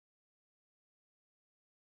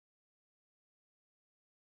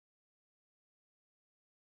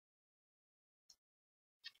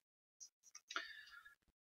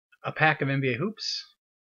A pack of NBA Hoops,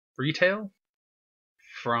 retail,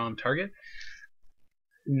 from Target.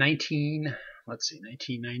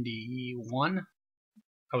 1991.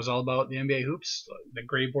 I was all about the NBA Hoops, the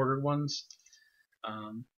gray bordered ones.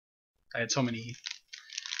 I had so many.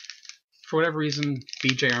 For whatever reason,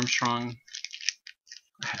 B.J. Armstrong,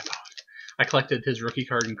 I collected his rookie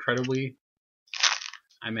card incredibly.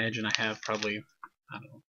 I imagine I have probably, I don't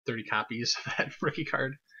know, 30 copies of that rookie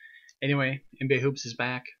card. Anyway, NBA Hoops is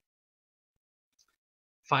back.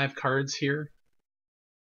 5 cards here.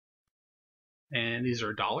 And these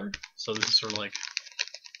are $1. So this is sort of like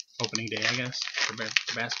opening day, I guess, for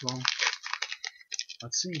basketball.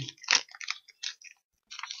 Let's see.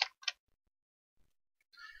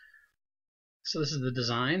 So this is the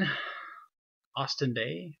design. Austin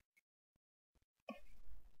Day.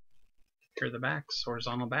 Here are the backs,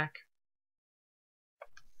 horizontal back.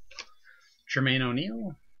 Jermaine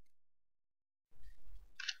O'Neal.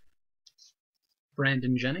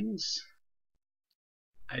 Brandon Jennings.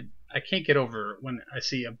 I can't get over when I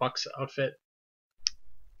see a Bucks outfit,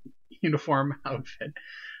 uniform outfit,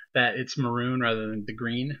 that it's maroon rather than the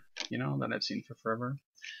green, you know, that I've seen for forever.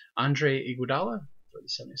 Andre Iguodala for the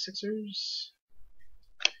 76ers.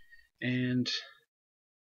 And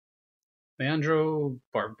Leandro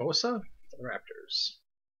Barbosa for the Raptors.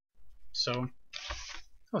 So,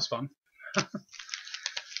 that was fun.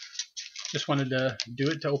 Just wanted to do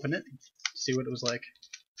it to open it, see what it was like.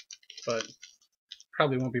 But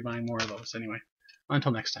probably won't be buying more of those anyway.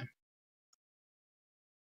 Until next time.